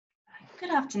Good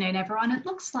afternoon, everyone. It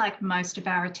looks like most of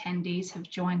our attendees have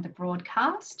joined the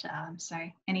broadcast, so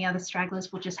any other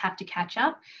stragglers will just have to catch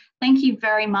up. Thank you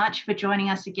very much for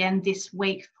joining us again this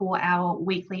week for our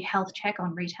weekly health check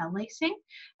on retail leasing.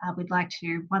 We'd like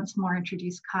to once more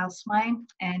introduce Kyle Swain,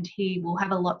 and he will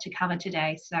have a lot to cover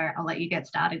today, so I'll let you get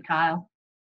started, Kyle.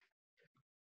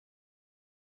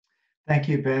 Thank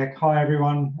you, Beck. Hi,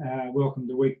 everyone. Welcome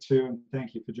to week 2, and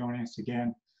thank you for joining us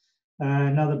again.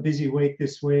 Another busy week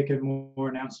this week and more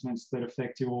announcements that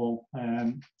affect you all.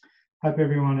 Hope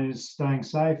everyone is staying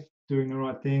safe, doing the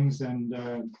right things and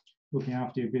looking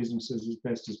after your businesses as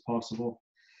best as possible.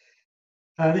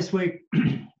 This week,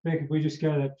 Beck, if we just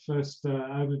go to that first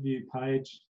overview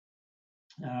page,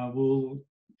 we'll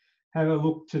have a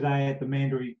look today at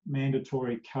the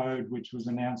mandatory code, which was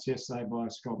announced yesterday by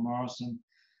Scott Morrison,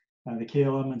 the key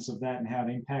elements of that and how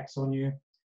it impacts on you,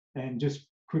 and just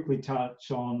quickly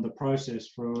touch on the process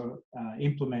for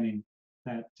implementing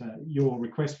that your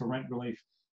request for rent relief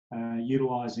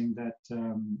utilising that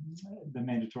the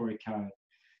mandatory code.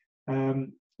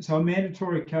 So a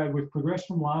mandatory code, we've progressed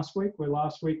from last week, where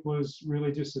last week was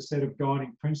really just a set of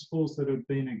guiding principles that have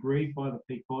been agreed by the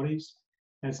peak bodies.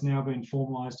 That's now been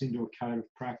formalised into a code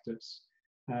of practice.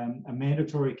 A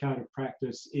mandatory code of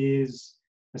practice is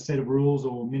a set of rules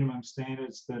or minimum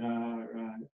standards that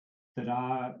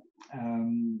are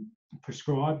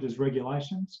prescribed as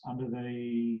regulations under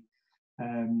the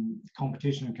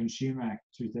Competition and Consumer Act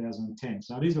 2010.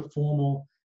 So it is a formal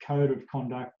code of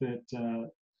conduct that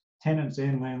tenants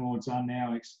and landlords are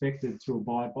now expected to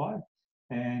abide by,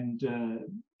 and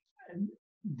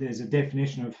there's a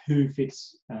definition of who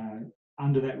fits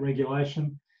under that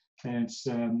regulation, and it's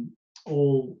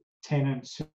all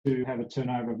tenants who have a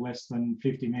turnover of less than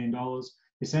 $50 million.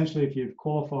 Essentially, if you've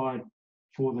qualified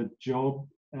for the job,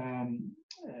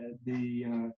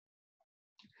 the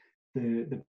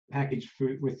package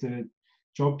with the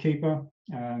JobKeeper,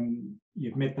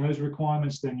 you've met those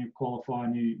requirements, then you qualify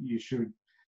and you should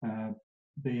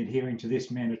be adhering to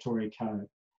this mandatory code.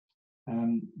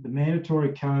 The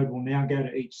mandatory code will now go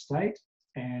to each state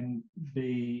and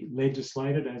be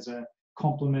legislated as a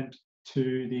complement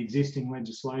to the existing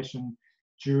legislation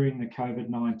during the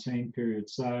COVID-19 period.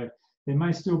 So there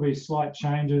may still be slight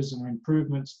changes and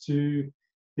improvements to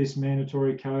this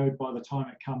mandatory code by the time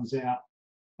it comes out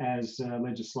as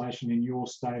legislation in your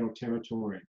state or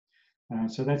territory.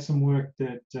 So that's some work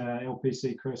that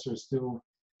Lpc Cresa is still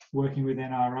working with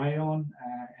NRA on,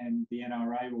 and the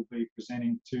NRA will be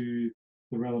presenting to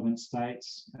the relevant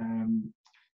states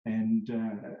and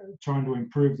trying to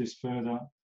improve this further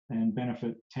and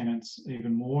benefit tenants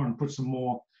even more and put some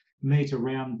more meat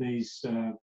around these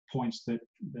points that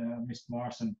Mr.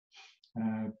 Morrison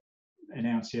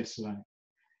announced yesterday.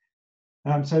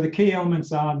 So the key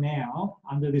elements are now,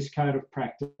 under this code of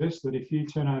practice, that if you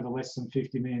turn over less than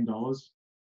 $50 million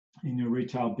in your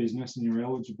retail business and you're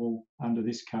eligible under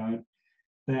this code,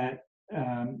 that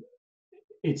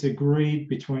it's agreed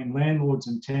between landlords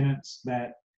and tenants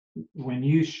that when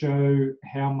you show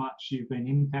how much you've been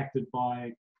impacted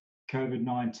by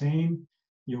COVID-19,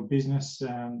 your business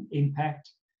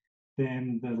impact,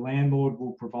 then the landlord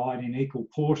will provide in equal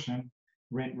portion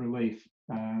rent relief.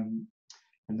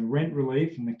 And the rent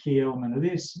relief, and the key element of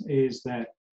this, is that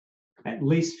at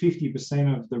least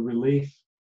 50% of the relief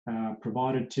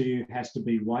provided to you has to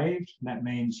be waived. That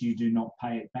means you do not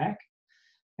pay it back.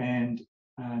 And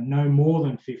no more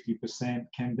than 50%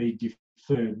 can be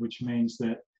deferred, which means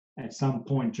that at some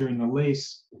point during the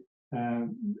lease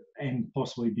and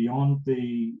possibly beyond,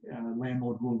 the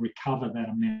landlord will recover that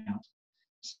amount.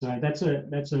 So that's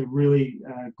a really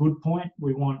good point.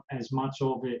 We want as much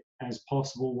of it as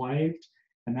possible waived,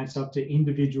 and that's up to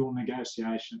individual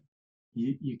negotiation.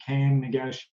 You can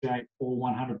negotiate all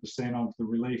 100% of the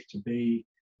relief to be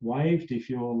waived if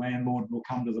your landlord will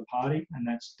come to the party, and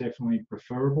that's definitely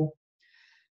preferable.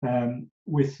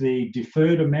 With the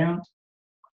deferred amount,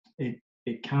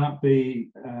 it can't be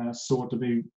sought to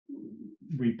be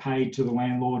repaid to the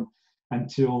landlord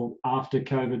until after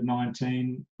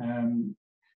COVID-19,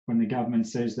 when the government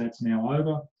says that's now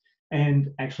over,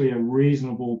 and actually a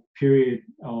reasonable period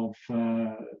of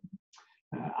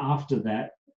after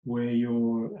that where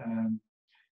you're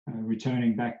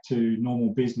returning back to normal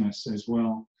business as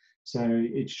well. So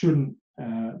it shouldn't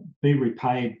be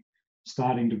repaid,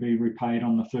 starting to be repaid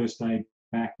on the first day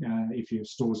back if your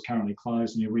store is currently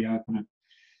closed and you reopen it.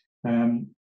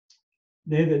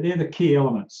 They're the key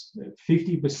elements.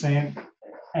 50%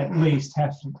 at least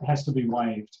has to be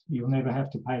waived. You'll never have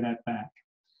to pay that back.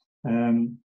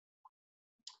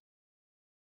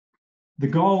 The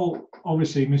goal,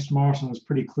 obviously, Mr. Morrison was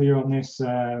pretty clear on this,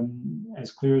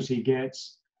 as clear as he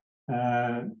gets.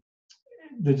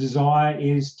 The desire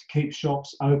is to keep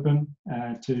shops open,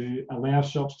 to allow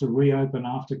shops to reopen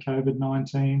after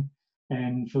COVID-19,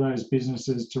 and for those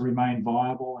businesses to remain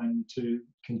viable and to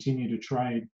continue to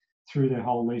trade through their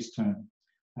whole lease term.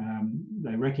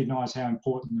 They recognise how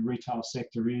important the retail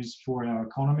sector is for our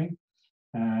economy,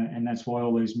 and that's why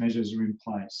all these measures are in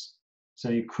place. So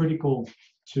you're critical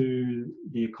to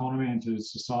the economy and to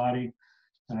society.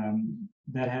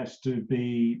 That has to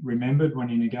be remembered when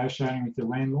you're negotiating with your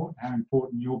landlord, how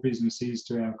important your business is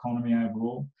to our economy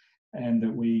overall, and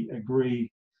that we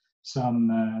agree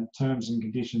some terms and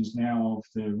conditions now of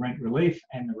the rent relief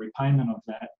and the repayment of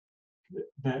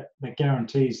that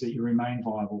guarantees that you remain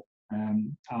viable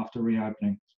after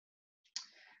reopening.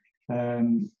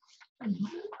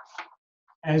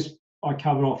 As I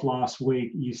covered off last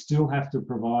week, you still have to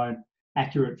provide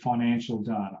accurate financial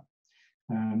data.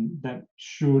 That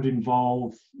should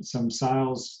involve some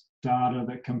sales data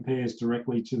that compares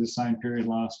directly to the same period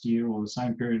last year or the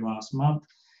same period last month,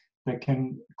 that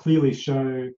can clearly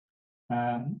show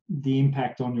the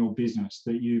impact on your business,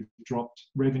 that you've dropped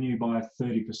revenue by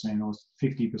 30% or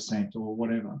 50% or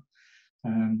whatever.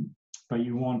 But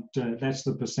you want, that's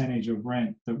the percentage of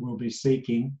rent that we'll be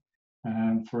seeking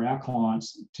for our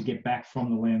clients to get back from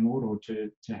the landlord or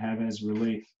to have as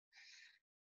relief.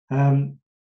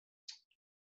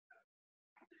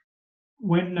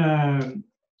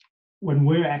 When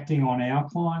we're acting on our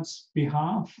clients'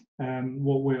 behalf,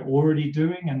 what we're already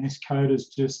doing, and this code has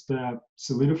just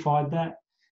solidified that,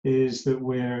 is that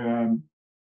we're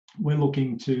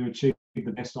looking to achieve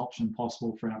the best option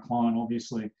possible for our client,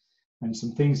 obviously. And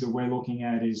some things that we're looking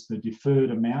at is the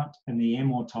deferred amount and the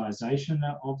amortization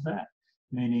of that,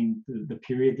 meaning the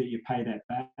period that you pay that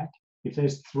back. If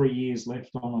there's 3 years left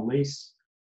on a lease,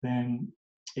 then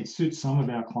it suits some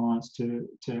of our clients to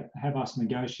have us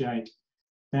negotiate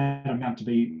that amount to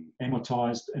be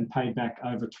amortized and paid back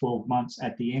over 12 months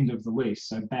at the end of the lease,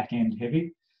 so back end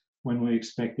heavy, when we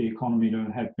expect the economy to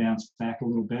have bounced back a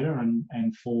little better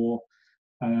and for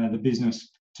the business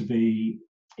to be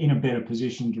in a better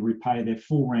position to repay their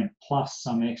full rent plus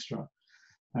some extra.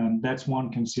 That's one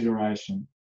consideration.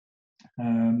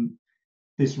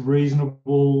 This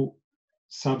reasonable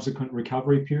subsequent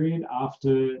recovery period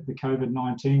after the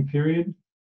COVID-19 period,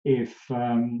 if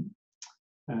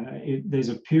there's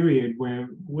a period where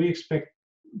we expect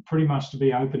pretty much to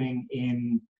be opening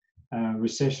in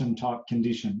recession type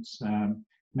conditions.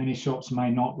 Many shops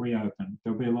may not reopen.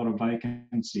 There'll be a lot of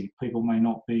vacancy. People may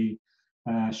not be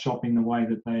shopping the way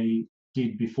that they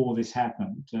did before this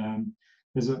happened.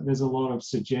 There's a lot of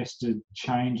suggested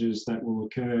changes that will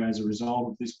occur as a result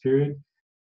of this period,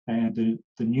 and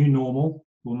the new normal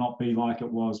will not be like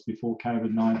it was before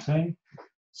COVID-19.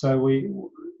 So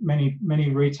many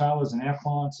retailers and our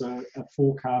clients are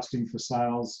forecasting for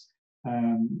sales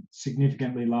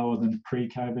significantly lower than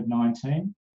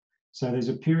pre-COVID-19. So there's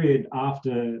a period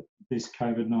after this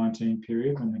COVID-19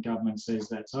 period, when the government says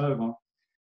that's over,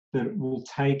 that it will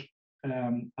take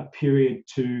a period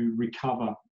to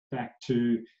recover back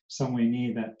to somewhere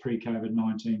near that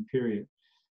pre-COVID-19 period.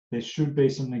 There should be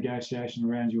some negotiation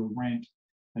around your rent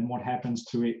and what happens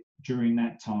to it during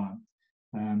that time.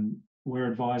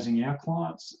 We're advising our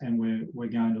clients, and we're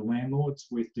going to landlords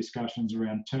with discussions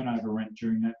around turnover rent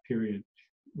during that period,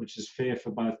 which is fair for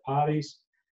both parties,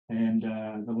 and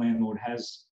the landlord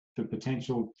has the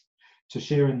potential to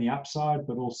share in the upside,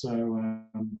 but also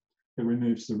it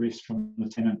removes the risk from the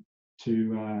tenant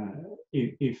to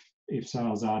if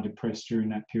sales are depressed during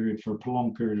that period for a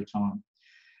prolonged period of time.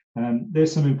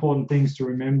 There's some important things to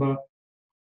remember.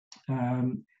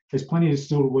 There's plenty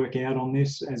still to work out on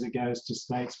this as it goes to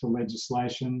states for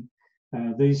legislation.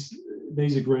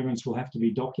 These agreements will have to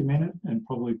be documented and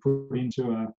probably put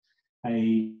into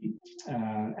a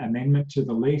amendment to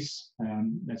the lease.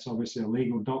 That's obviously a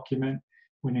legal document.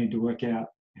 We need to work out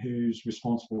who's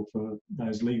responsible for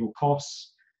those legal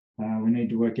costs. We need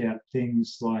to work out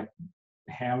things like,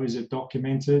 how is it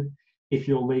documented? If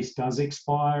your lease does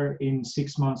expire in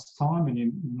 6 months' time, and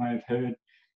you may have heard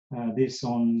this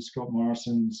on Scott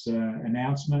Morrison's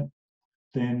announcement,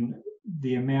 then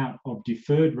the amount of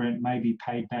deferred rent may be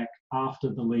paid back after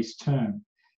the lease term.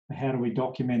 How do we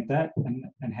document that,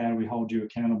 and how do we hold you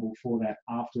accountable for that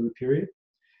after the period?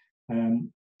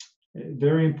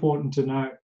 Very important to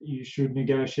note, you should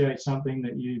negotiate something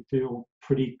that you feel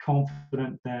pretty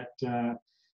confident that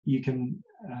you can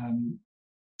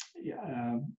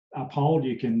uphold.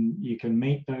 You can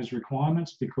meet those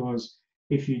requirements, because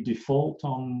if you default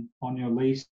on your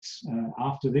lease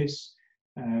after this,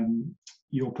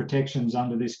 your protections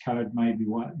under this code may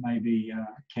be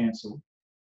cancelled.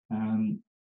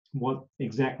 What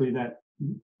exactly that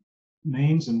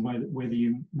means and whether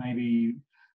you may be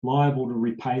liable to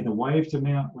repay the waived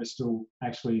amount, we're still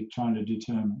actually trying to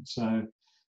determine. So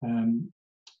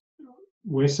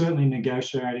we're certainly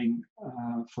negotiating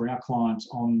for our clients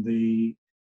on the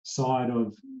side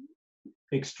of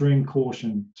extreme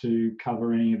caution to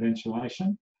cover any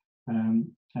eventuation, and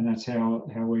that's how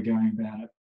we're going about it.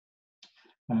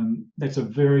 That's a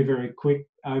very, very quick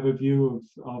overview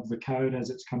of the code as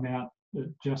it's come out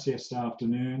just yesterday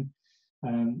afternoon. I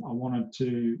wanted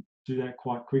to do that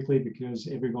quite quickly because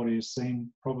everybody has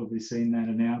probably seen that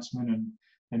announcement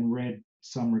and read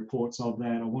some reports of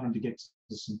that. I wanted to get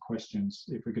to some questions,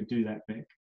 if we could do that, Beck.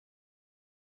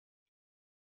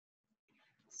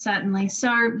 Certainly.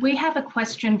 So we have a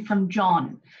question from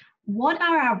John. What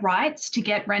are our rights to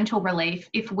get rental relief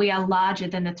if we are larger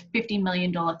than the $50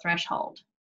 million threshold?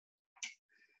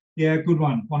 Yeah, good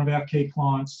one. One of our key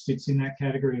clients sits in that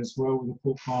category as well, with a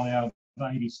portfolio of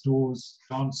 80 stores,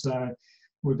 John. So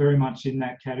we're very much in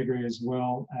that category as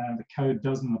well. The code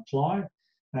doesn't apply.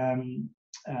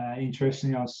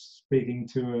 Interestingly, I was speaking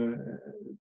to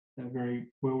a very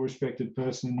well-respected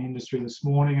person in the industry this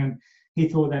morning, and he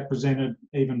thought that presented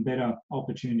even better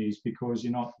opportunities because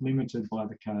you're not limited by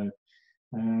the code.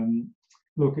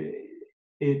 Look,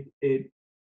 it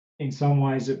in some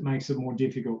ways it makes it more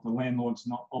difficult. The landlord's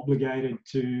not obligated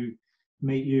to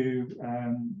meet you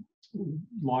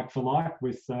like for like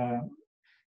with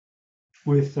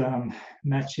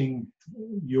matching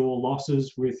your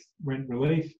losses with rent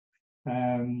relief,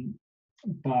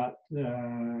 but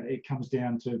it comes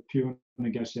down to pure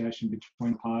negotiation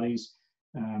between parties,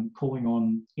 calling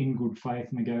on in good faith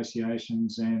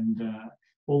negotiations, and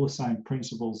all the same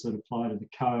principles that apply to the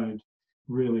code,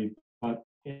 really. But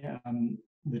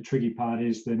the tricky part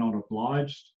is they're not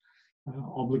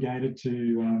obligated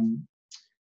to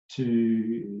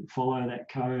follow that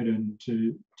code and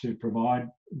to provide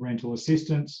rental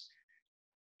assistance,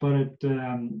 but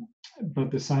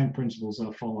the same principles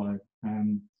are followed.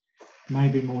 May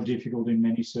be more difficult in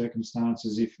many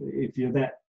circumstances. If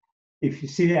you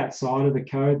sit outside of the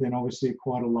code, then obviously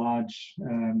quite a large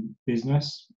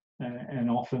business, and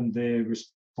often their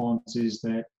response is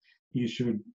that you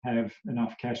should have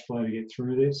enough cash flow to get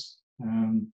through this.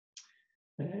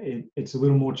 It's a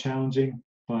little more challenging,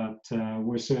 but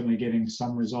we're certainly getting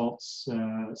some results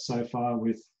so far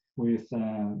with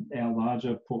our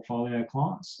larger portfolio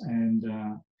clients, and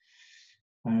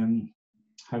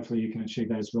hopefully you can achieve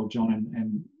that as well, John.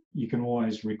 And you can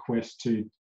always request to,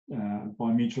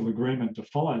 by mutual agreement, to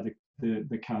follow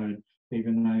the code,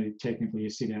 even though technically you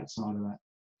sit outside of that.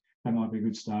 That might be a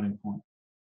good starting point.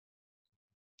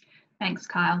 Thanks,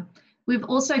 Kyle. We've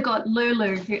also got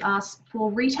Lulu, who asks, for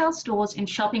retail stores in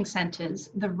shopping centres,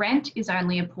 the rent is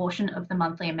only a portion of the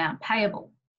monthly amount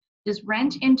payable. Does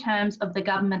rent in terms of the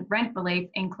government rent relief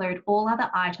include all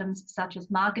other items such as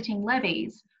marketing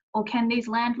levies, or can these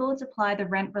landlords apply the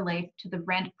rent relief to the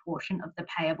rent portion of the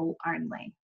payable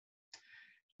only?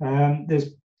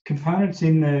 There's components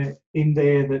in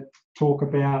there that talk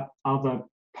about other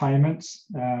payments.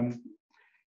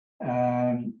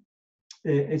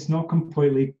 It's not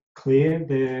completely clear.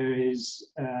 There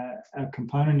is a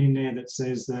component in there that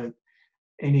says that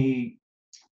any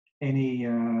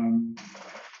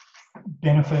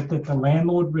benefit that the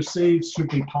landlord receives should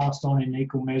be passed on in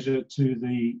equal measure to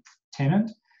the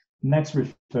tenant, and that's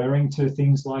referring to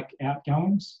things like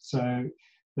outgoings. So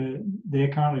they're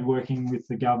currently working with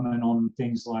the government on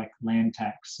things like land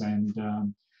tax and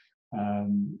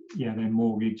their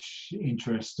mortgage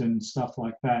interest and stuff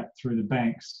like that through the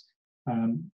banks.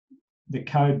 The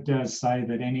code does say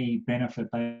that any benefit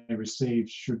they receive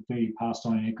should be passed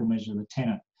on in equal measure to the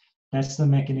tenant. That's the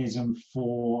mechanism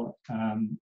for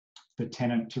the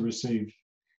tenant to receive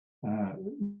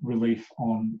relief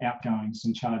on outgoings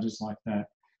and charges like that.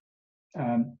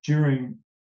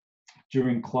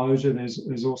 During closure,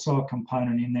 there's also a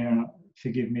component in there,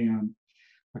 forgive me,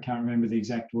 I can't remember the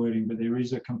exact wording, but there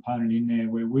is a component in there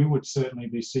where we would certainly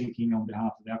be seeking on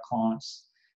behalf of our clients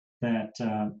that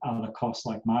other costs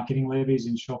like marketing levies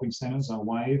in shopping centres are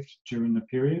waived during the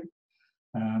period.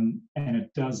 And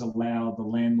it does allow the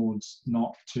landlords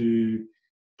not to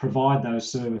provide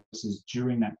those services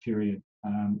during that period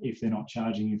if they're not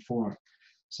charging you for it.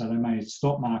 So they may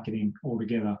stop marketing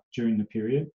altogether during the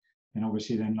period and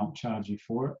obviously then not charge you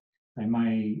for it. They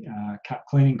may cut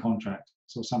cleaning contracts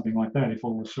or something like that if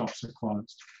all the shops are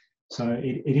closed. So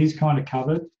it is kind of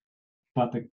covered,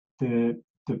 but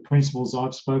the principles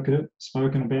I've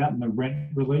spoken about and the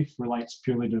rent relief relates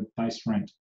purely to base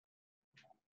rent.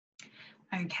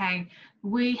 Okay,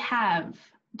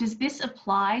 does this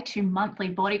apply to monthly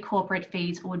body corporate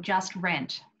fees or just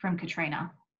rent, from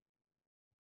Katrina?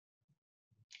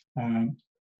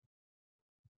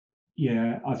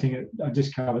 Yeah, I think I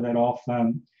just covered that off.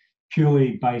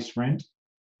 Purely base rent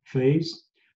fees,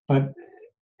 but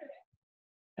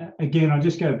again, I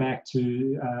just go back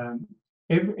to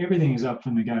everything is up for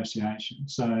negotiation.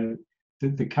 So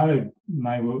the code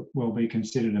may well be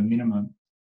considered a minimum.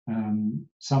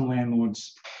 Some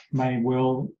landlords may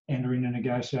well enter into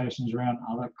negotiations around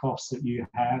other costs that you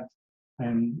have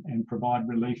and provide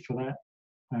relief for that.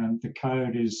 The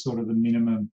code is sort of the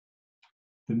minimum,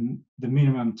 the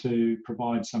minimum to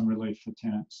provide some relief for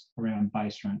tenants around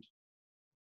base rent.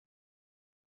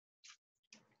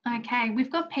 Okay,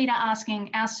 we've got Peter asking,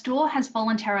 our store has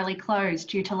voluntarily closed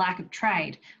due to lack of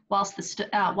trade, whilst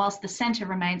the centre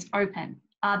remains open.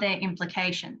 Are there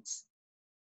implications?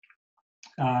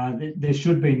 There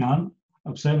should be none.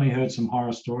 I've certainly heard some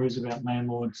horror stories about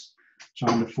landlords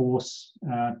trying to force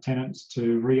tenants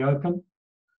to reopen.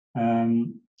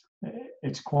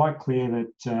 It's quite clear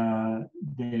that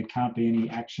there can't be any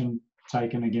action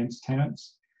taken against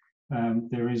tenants.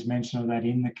 There is mention of that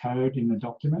in the code, in the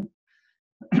document.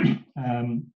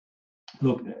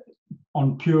 Look,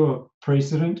 on pure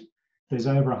precedent, there's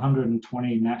over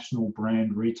 120 national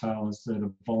brand retailers that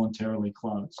have voluntarily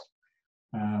closed.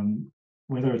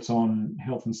 Whether it's on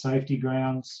health and safety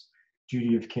grounds,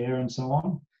 duty of care and so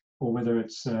on, or whether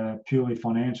it's purely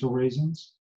financial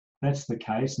reasons, that's the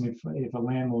case. And if a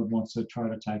landlord wants to try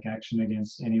to take action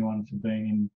against anyone for being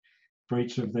in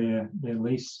breach of their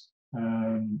lease,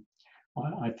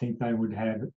 I think they would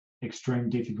have extreme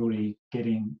difficulty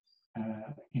getting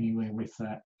anywhere with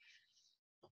that.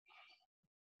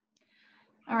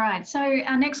 All right, so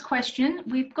our next question,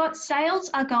 we've got sales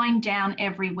are going down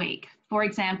every week. For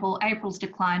example, April's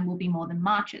decline will be more than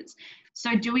March's.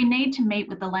 So do we need to meet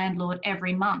with the landlord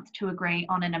every month to agree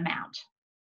on an amount?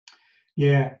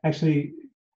 Yeah, actually,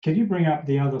 can you bring up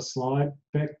the other slide,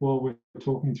 Beck, while we're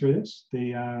talking through this,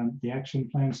 the action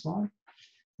plan slide?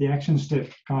 The action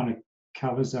step kind of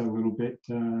covers that a little bit.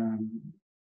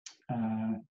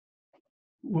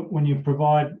 When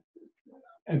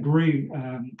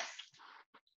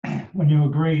you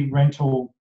agree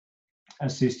rental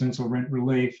assistance or rent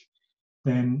relief,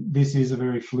 then this is a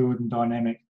very fluid and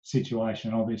dynamic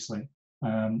situation, obviously.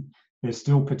 There's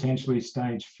still potentially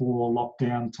stage 4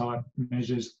 lockdown type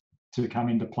measures to come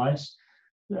into place.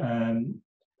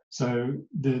 So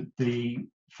the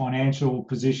financial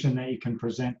position that you can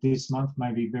present this month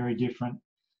may be very different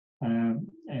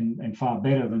and far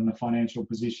better than the financial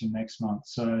position next month.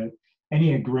 So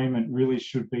any agreement really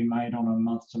should be made on a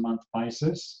month-to-month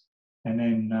basis and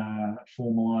then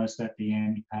formalised at the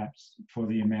end, perhaps, for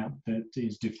the amount that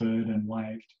is deferred and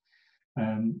waived.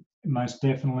 Most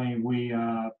definitely, we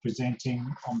are presenting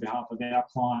on behalf of our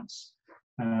clients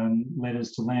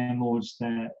letters to landlords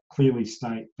that clearly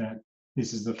state that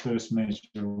this is the first measure,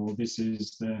 or this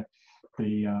is the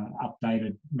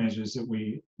updated measures that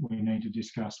we need to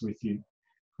discuss with you.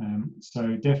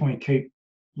 So definitely keep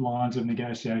lines of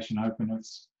negotiation open.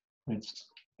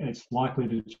 It's likely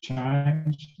to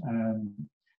change,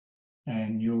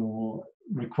 and your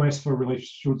request for relief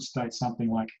should state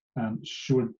something like,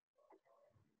 should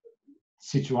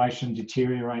situation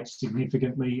deteriorate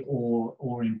significantly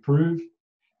or improve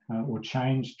or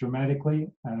change dramatically,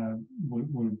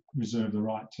 we'll reserve the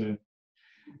right to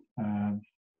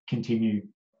continue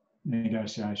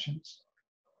negotiations.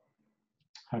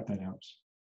 Hope that helps.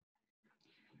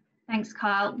 Thanks,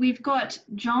 Kyle. We've got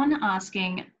John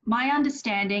asking, my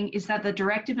understanding is that the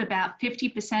directive about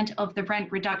 50% of the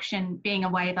rent reduction being a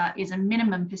waiver is a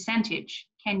minimum percentage.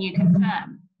 Can you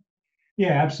confirm?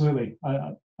 Yeah, absolutely.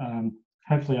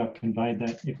 Hopefully I've conveyed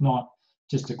that. If not,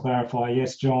 just to clarify,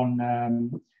 yes, John,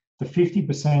 the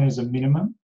 50% is a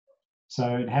minimum.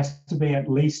 So it has to be at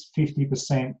least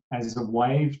 50% as a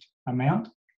waived amount.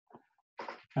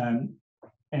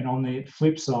 And on the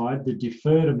flip side, the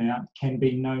deferred amount can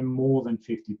be no more than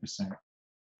 50%.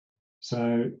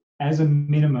 So as a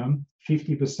minimum,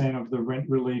 50% of the rent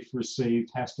relief received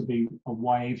has to be a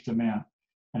waived amount,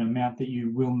 an amount that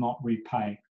you will not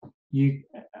repay.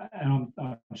 And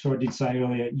I'm sure I did say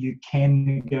earlier, you can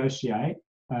negotiate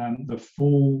the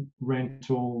full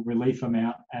rental relief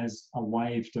amount as a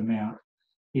waived amount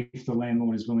if the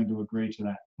landlord is willing to agree to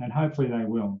that. And hopefully they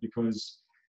will, because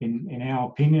in our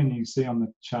opinion, you can see on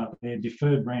the chart there,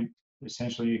 deferred rent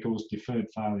essentially equals deferred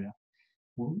failure.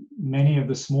 Well, many of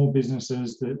the small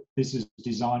businesses that this is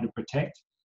designed to protect,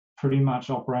 pretty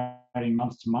much operating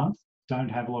month to month, don't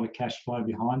have a lot of cash flow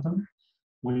behind them.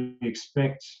 We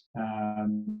expect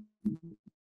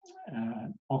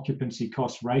occupancy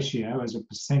cost ratio as a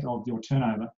percent of your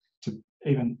turnover to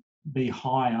even be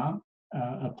higher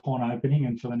upon opening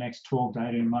and for the next 12 to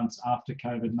 18 months after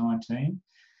COVID-19.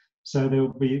 So there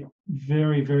will be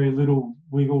very, very little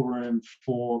wiggle room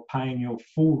for paying your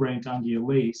full rent under your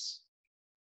lease,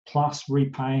 plus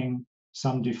repaying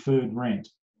some deferred rent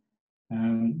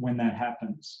when that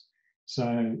happens.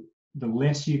 So the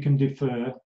less you can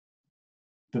defer,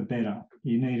 the better.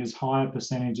 You need as high a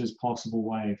percentage as possible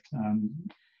waived.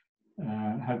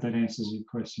 Hope that answers your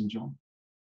question, John.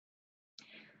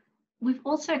 We've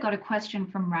also got a question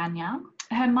from Rania.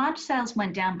 Her March sales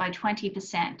went down by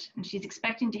 20% and she's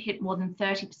expecting to hit more than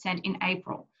 30% in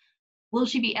April. Will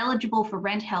she be eligible for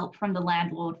rent help from the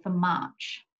landlord for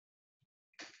March?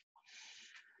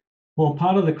 Well,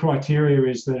 part of the criteria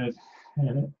is that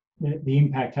the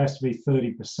impact has to be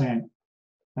 30%.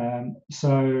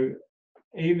 So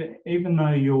even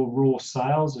though your raw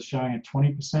sales are showing a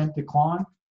 20% decline,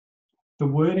 the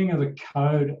wording of the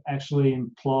code actually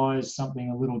implies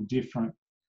something a little different.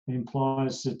 It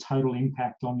implies the total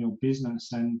impact on your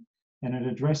business, and it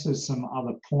addresses some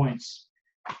other points.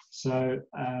 So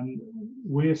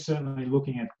we're certainly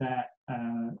looking at that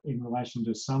in relation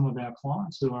to some of our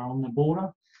clients who are on the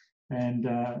border, and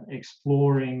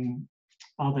exploring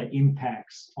other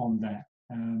impacts on that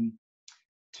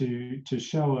to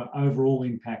show an overall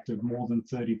impact of more than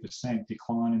 30%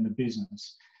 decline in the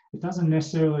business. It doesn't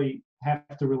necessarily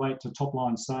have to relate to top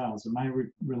line sales. It may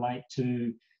relate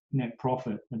to net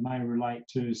profit. It may relate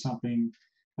to something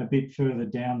a bit further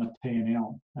down the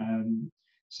P&L.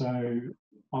 So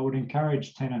I would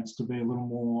encourage tenants to be a little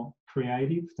more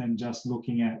creative than just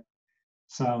looking at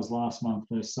sales last month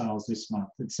versus sales this month.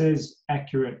 It says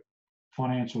accurate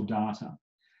financial data.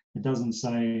 It doesn't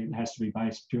say it has to be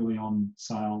based purely on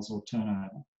sales or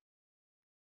turnover.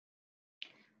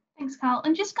 Thanks, Carl.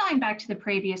 And just going back to the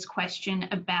previous question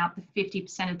about the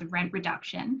 50% of the rent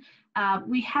reduction,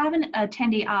 we have an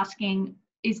attendee asking,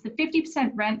 is the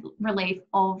 50% rent relief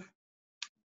on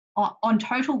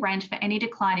total rent for any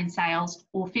decline in sales,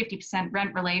 or 50%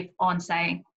 rent relief on,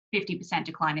 say, 50%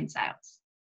 decline in sales?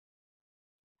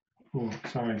 Oh,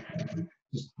 sorry.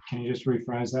 Can you just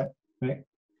rephrase that, Beck?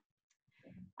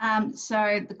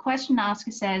 So the question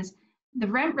asker says, the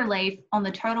rent relief on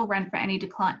the total rent for any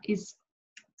decline is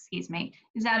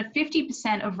that a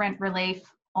 50% of rent relief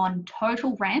on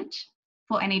total rent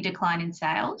for any decline in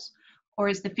sales, or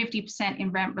is the 50%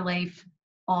 in rent relief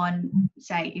on,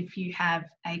 say, if you have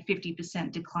a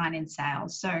 50% decline in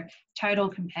sales? So total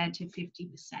compared to 50%.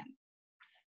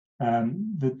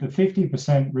 The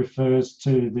 50% refers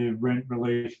to the rent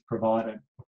relief provided.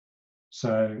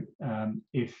 So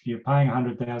if you're paying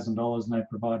 $100,000 and they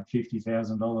provide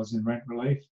 $50,000 in rent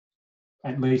relief,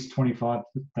 at least $25,000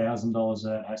 of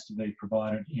that has to be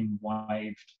provided in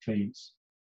waived fees.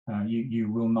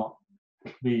 You will not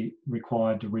be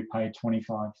required to repay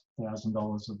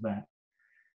 $25,000 of that.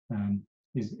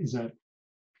 Is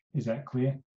that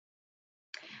clear?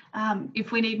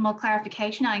 If we need more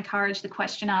clarification, I encourage the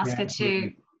question asker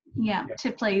to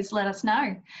please let us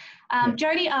know.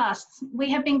 Jody asks,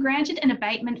 we have been granted an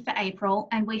abatement for April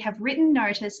and we have written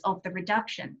notice of the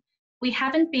reduction. We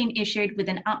haven't been issued with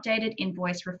an updated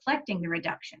invoice reflecting the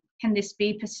reduction. Can this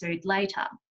be pursued later?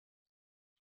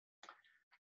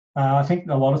 I think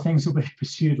a lot of things will be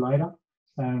pursued later.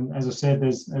 As I said,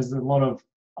 there's a lot of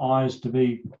I's to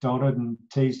be dotted and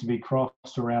T's to be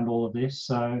crossed around all of this.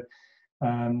 So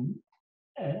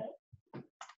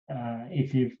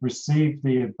if you've received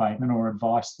the abatement or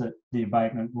advice that the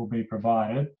abatement will be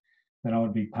provided, then I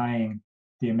would be paying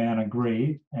the amount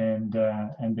agreed and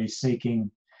be seeking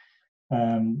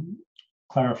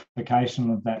clarification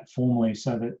of that formally,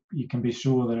 so that you can be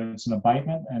sure that it's an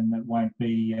abatement and it won't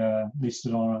be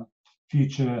listed on a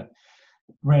future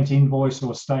rent invoice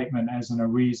or statement as an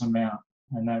arrears amount,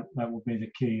 and that will be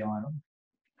the key item.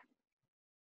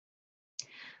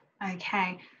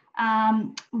 Okay.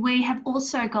 We have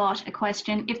also got a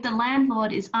question. If the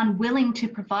landlord is unwilling to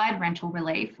provide rental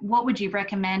relief, what would you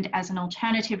recommend as an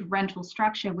alternative rental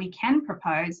structure we can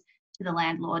propose to the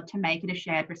landlord to make it a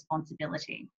shared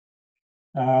responsibility?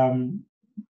 At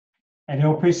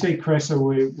Lpc Cresa,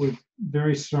 we're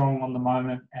very strong on the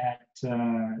moment at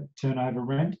turnover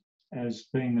rent as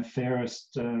being the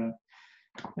fairest and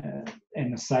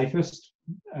the safest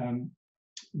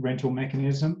rental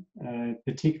mechanism,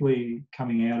 particularly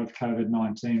coming out of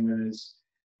COVID-19, where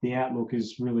the outlook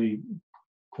is really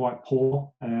quite poor.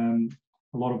 A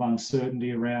lot of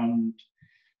uncertainty around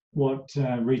what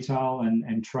retail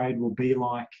and trade will be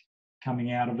like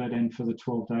coming out of it and for the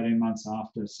 12 to 18 months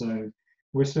after. So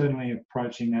we're certainly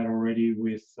approaching that already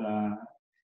with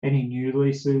any new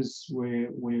leases.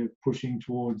 We're pushing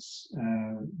towards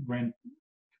rent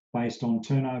based on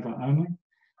turnover only.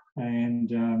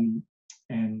 and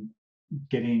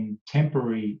getting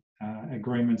temporary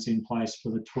agreements in place for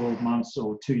the 12 months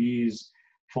or 2 years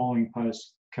following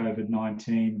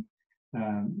post-COVID-19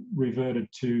 reverted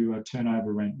to a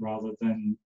turnover rent rather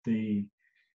than the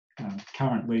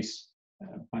current lease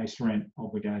base rent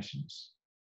obligations.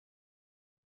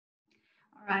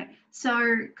 All right,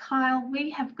 so Kyle,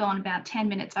 we have gone about 10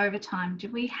 minutes over time. Do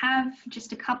we have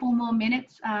just a couple more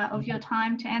minutes of your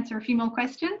time to answer a few more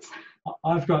questions?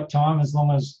 I've got time as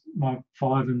long as my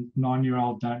 5 and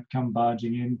 9-year-old don't come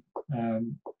barging in,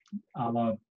 a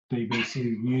la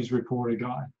BBC news reporter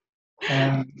guy.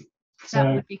 That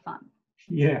would be fun.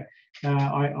 Yeah,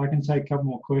 I can take a couple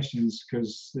more questions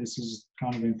because this is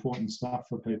kind of important stuff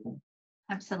for people.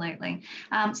 Absolutely.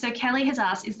 So Kelly has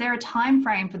asked, is there a time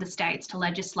frame for the states to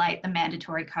legislate the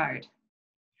mandatory code?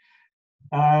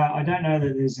 I don't know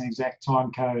that there's an exact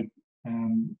time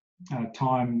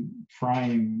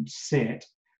frame set.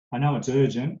 I know it's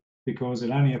urgent because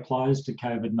it only applies to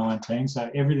COVID-19, so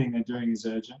everything they're doing is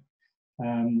urgent.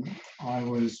 I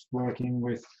was working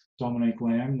with Dominique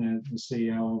Lamb, the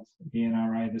CEO of the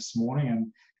NRA this morning,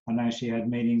 and I know she had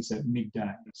meetings at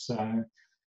midday. So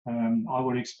I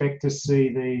would expect to see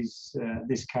this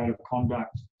code of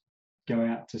conduct go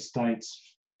out to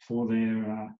states for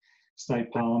their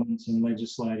state parliaments and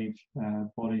legislative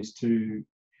bodies to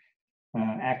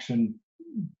action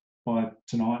by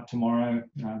tonight, tomorrow,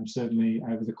 certainly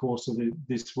over the course of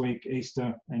this week,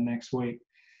 Easter and next week.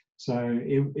 So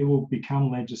it will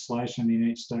become legislation in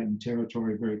each state and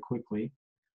territory very quickly,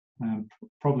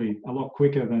 probably a lot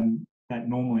quicker than that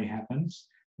normally happens.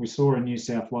 We saw in New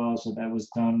South Wales that was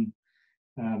done,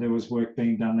 there was work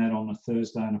being done that on a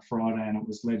Thursday and a Friday, and it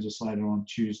was legislated on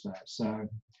Tuesday. So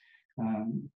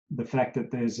the fact that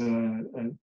there's a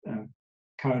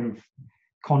code of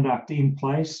conduct in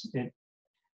place,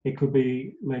 it could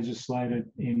be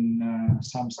legislated in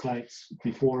some states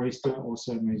before Easter or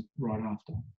certainly right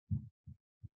after.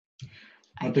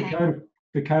 But Okay.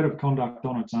 the code of conduct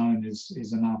on its own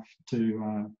is enough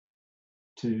to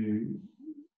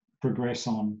progress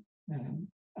on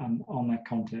that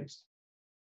context.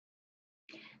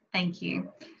 Thank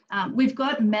you. We've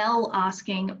got Mel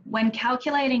asking, when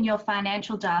calculating your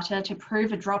financial data to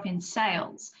prove a drop in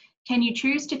sales, can you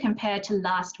choose to compare to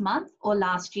last month or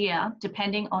last year,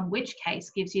 depending on which case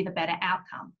gives you the better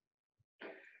outcome?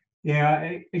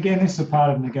 Yeah, again, this is a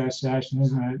part of negotiation,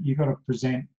 isn't it? You've got to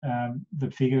present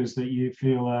the figures that you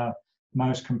feel are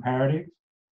most comparative.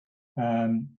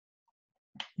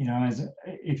 You know,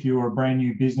 if you were a brand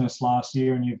new business last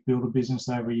year and you've built a business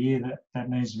over a year, that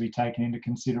needs to be taken into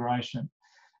consideration.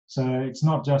 So it's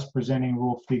not just presenting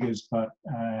raw figures, but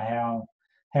how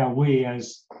we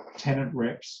as tenant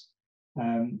reps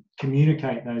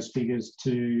communicate those figures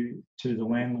to the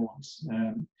landlords,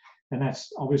 and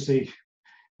that's obviously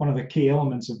one of the key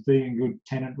elements of being a good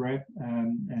tenant rep.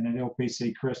 And at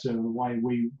Lpc Cresa, the way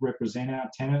we represent our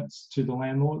tenants to the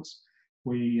landlords,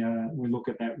 we look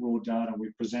at that raw data, we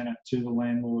present it to the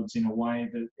landlords in a way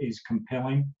that is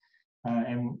compelling,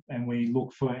 and we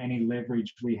look for any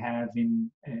leverage we have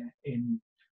in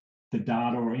the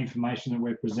data or information that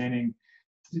we're presenting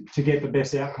to get the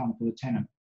best outcome for the tenant.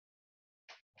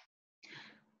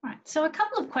 Right. So a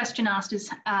couple of question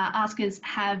askers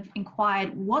have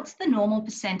inquired, what's the normal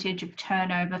percentage of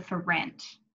turnover for rent?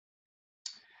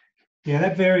 Yeah,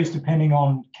 that varies depending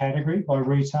on category by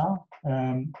retail.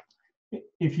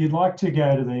 If you'd like to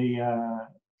go to the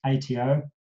ATO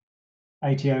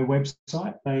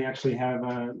website, they actually have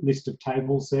a list of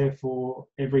tables there for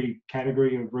every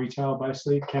category of retail,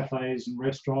 basically, cafes and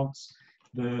restaurants,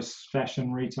 versus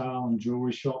fashion retail and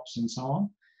jewelry shops and so on.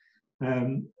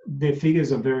 Their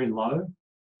figures are very low,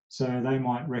 so they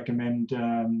might recommend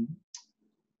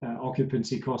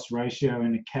occupancy cost ratio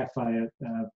in a cafe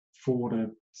at 4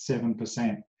 to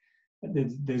 7%.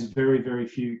 There's very, very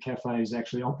few cafes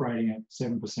actually operating at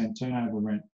 7% turnover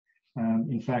rent.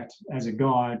 In fact, as a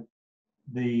guide,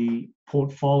 the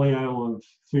portfolio of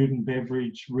food and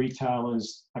beverage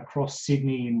retailers across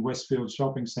Sydney in Westfield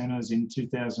shopping centres in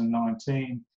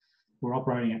 2019 were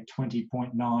operating at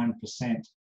 20.9%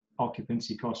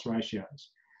 occupancy cost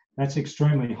ratios. That's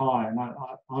extremely high, and I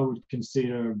would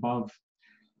consider above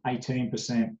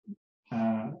 18%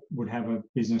 would have a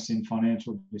business in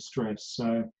financial distress.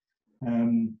 So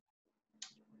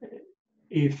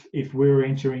if we're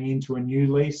entering into a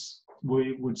new lease,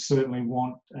 we would certainly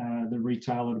want the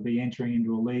retailer to be entering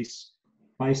into a lease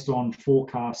based on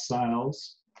forecast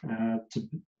sales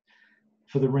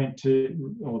for the rent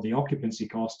to, or the occupancy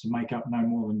cost, to make up no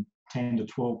more than 10 to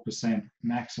 12%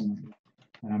 maximum,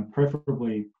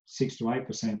 preferably 6 to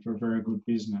 8% for a very good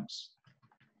business.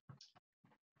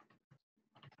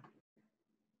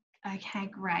 Okay,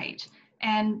 great.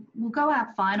 And we'll go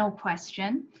our final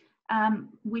question.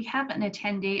 We have an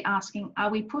attendee asking, are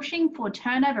we pushing for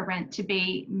turnover rent to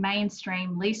be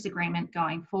mainstream lease agreement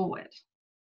going forward?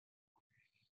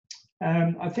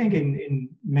 I think in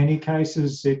many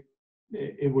cases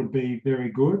it would be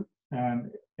very good.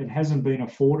 It hasn't been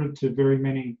afforded to very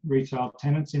many retail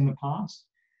tenants in the past.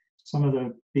 Some of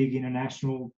the big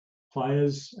international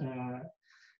players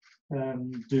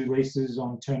do leases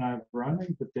on turnover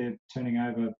only, but they're turning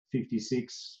over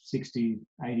 56, 60,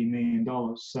 80 million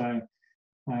dollars. So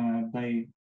they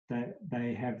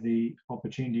have the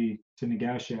opportunity to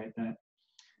negotiate that.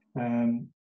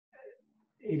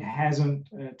 It hasn't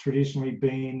traditionally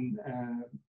been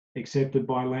accepted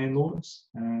by landlords.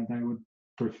 They would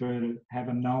prefer to have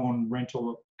a known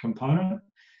rental component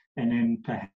and then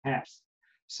perhaps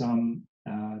some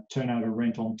turnover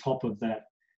rent on top of that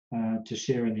to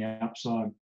share in the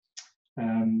upside.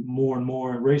 More and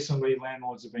more recently,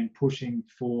 landlords have been pushing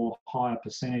for higher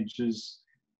percentages,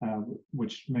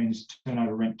 which means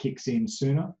turnover rent kicks in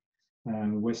sooner.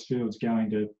 Westfield's going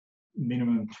to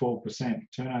minimum 12%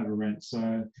 turnover rent,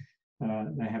 so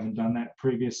they haven't done that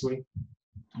previously,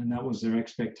 and that was their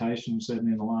expectation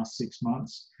certainly in the last 6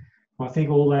 months. I think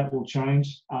all that will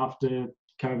change after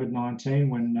COVID-19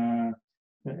 when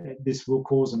this will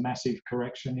cause a massive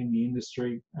correction in the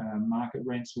industry. Market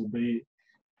rents will be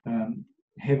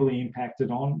heavily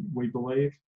impacted on, we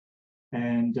believe,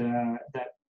 and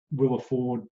that will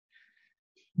afford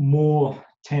more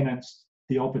tenants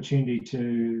the opportunity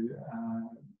to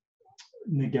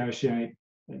negotiate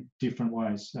different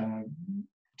ways.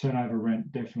 Turnover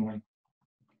rent definitely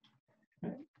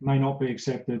may not be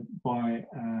accepted by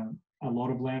a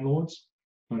lot of landlords,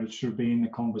 but it should be in the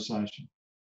conversation.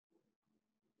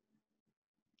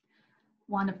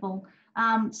 Wonderful.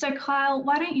 So Kyle,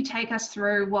 why don't you take us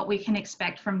through what we can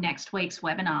expect from next week's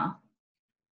webinar?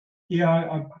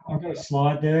 Yeah, I've got a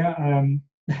slide there.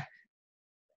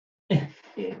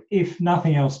 If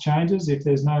nothing else changes, if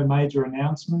there's no major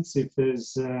announcements, if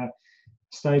there's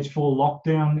stage 4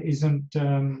 lockdown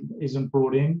isn't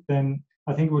brought in, then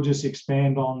I think we'll just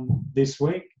expand on this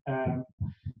week and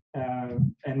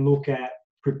look at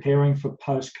preparing for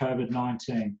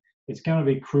post-COVID-19. It's going to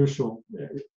be crucial.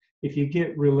 If you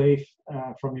get relief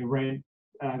from your rent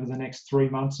over the next 3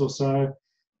 months or so,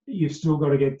 you've still got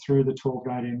to get through the 12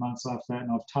 to 18 months after that.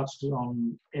 And I've touched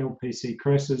on Lpc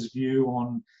Cresa's view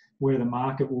on where the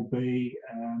market will be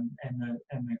and the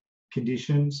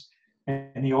conditions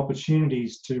and the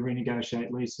opportunities to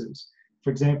renegotiate leases. For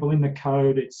example, in the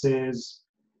code, it says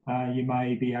you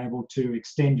may be able to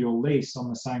extend your lease on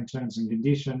the same terms and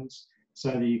conditions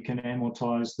so that you can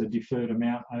amortise the deferred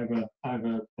amount over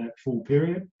that full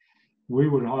period. We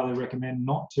would highly recommend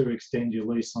not to extend your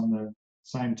lease on the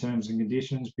same terms and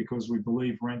conditions because we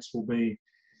believe rents will be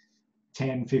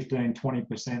 10, 15,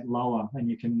 20% lower, and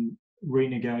you can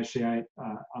renegotiate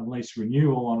a lease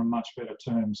renewal on a much better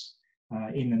terms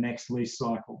in the next lease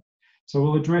cycle. So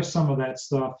we'll address some of that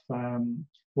stuff.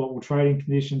 What will trading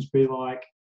conditions be like?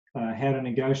 How to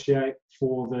negotiate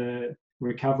for the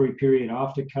recovery period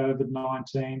after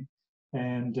COVID-19,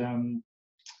 and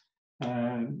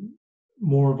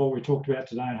more of what we talked about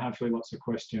today, and hopefully lots of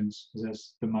questions, because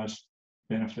that's the most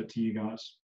benefit to you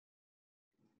guys.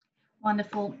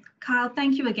 Wonderful. Kyle,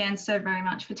 thank you again so very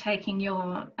much for taking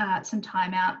your some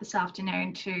time out this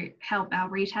afternoon to help our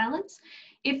retailers.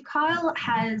 If Kyle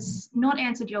has not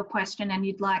answered your question and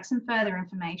you'd like some further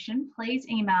information, please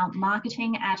email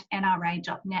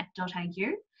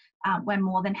marketing@nra.net.au. We're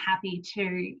more than happy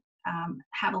to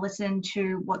have a listen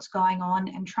to what's going on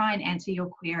and try and answer your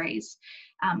queries.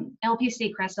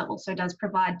 Lpc Cresa also does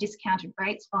provide discounted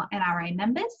rates for NRA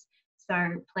members,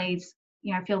 so please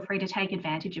feel free to take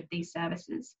advantage of these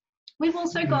services. We've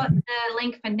also got the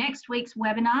link for next week's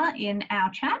webinar in our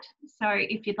chat, so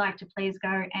if you'd like to please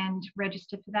go and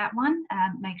register for that one,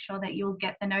 make sure that you'll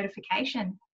get the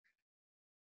notification.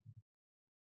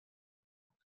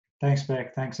 Thanks,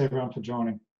 Beck. Thanks everyone for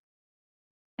joining.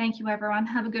 Thank you everyone.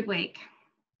 Have a good week.